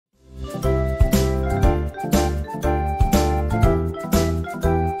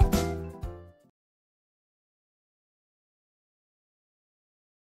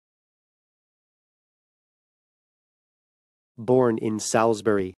Born in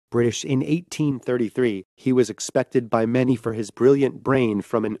Salisbury, British in 1833, he was expected by many for his brilliant brain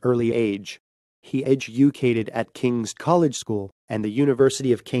from an early age. He educated at King's College School and the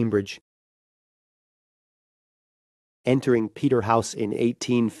University of Cambridge. Entering Peterhouse in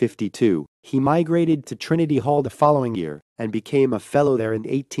 1852, he migrated to Trinity Hall the following year and became a fellow there in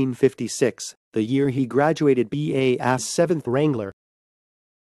 1856, the year he graduated BA as 7th Wrangler.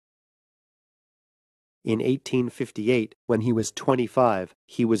 In 1858, when he was 25,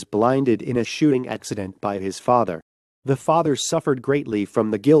 he was blinded in a shooting accident by his father. The father suffered greatly from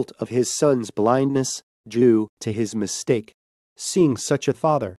the guilt of his son's blindness, due to his mistake. Seeing such a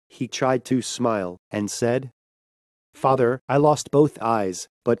father, he tried to smile and said, "Father, I lost both eyes,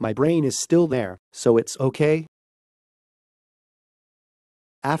 but my brain is still there, so it's okay."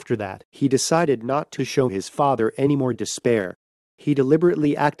 After that, he decided not to show his father any more despair. He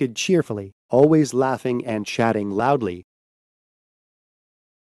deliberately acted cheerfully, always laughing and chatting loudly.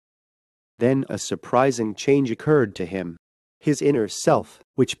 Then a surprising change occurred to him. His inner self,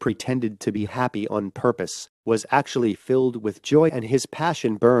 which pretended to be happy on purpose, was actually filled with joy, and his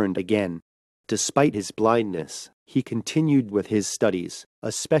passion burned again. Despite his blindness, he continued with his studies,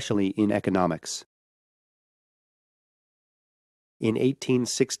 especially in economics. In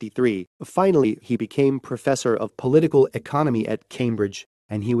 1863, finally he became professor of political economy at Cambridge,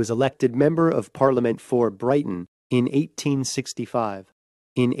 and he was elected Member of Parliament for Brighton in 1865.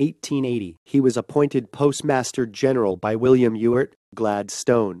 In 1880, he was appointed Postmaster General by William Ewart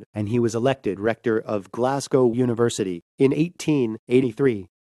Gladstone, and he was elected Rector of Glasgow University in 1883.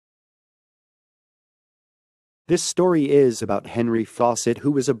 This story is about Henry Fawcett,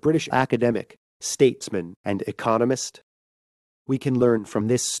 who was a British academic, statesman, and economist. We can learn from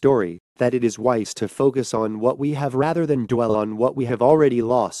this story that it is wise to focus on what we have rather than dwell on what we have already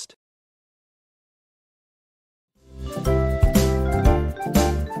lost.